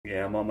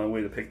I'm on my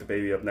way to pick the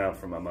baby up now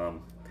from my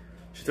mom.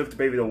 She took the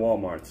baby to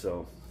Walmart,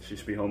 so she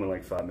should be home in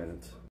like 5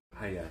 minutes.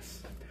 Hi,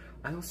 yes.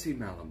 I don't see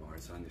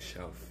Malamars on the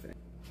shelf.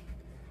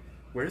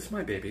 Where's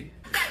my baby?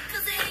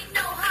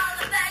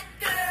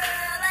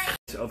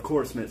 Of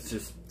course, Miss,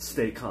 just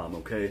stay calm,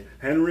 okay?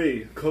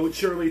 Henry, Coach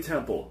Shirley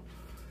Temple.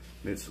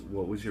 Miss,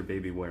 what was your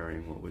baby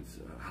wearing?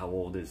 How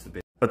old is the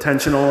baby?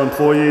 Attention all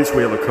employees,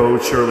 we have a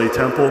Coach Shirley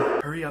Temple.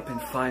 Hurry up and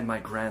find my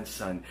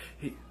grandson.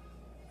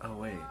 Oh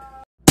wait.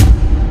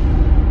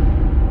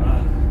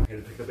 Here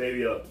to pick the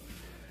baby up.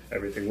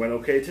 Everything went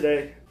okay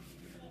today?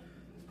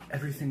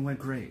 Everything went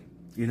great.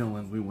 You know,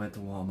 when we went to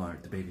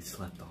Walmart, the baby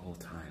slept the whole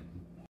time.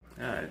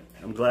 Alright,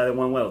 I'm glad it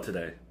went well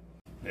today.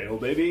 Hey,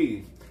 old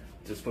baby.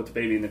 Just put the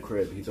baby in the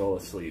crib. He's all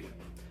asleep.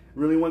 It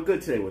really went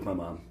good today with my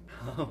mom.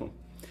 Oh,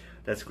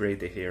 that's great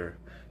to hear.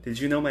 Did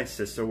you know my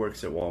sister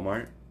works at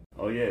Walmart?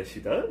 Oh yeah,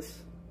 she does?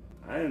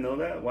 I didn't know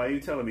that. Why are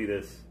you telling me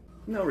this?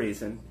 No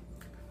reason.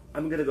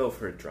 I'm gonna go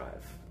for a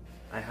drive.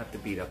 I have to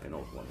beat up an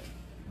old woman.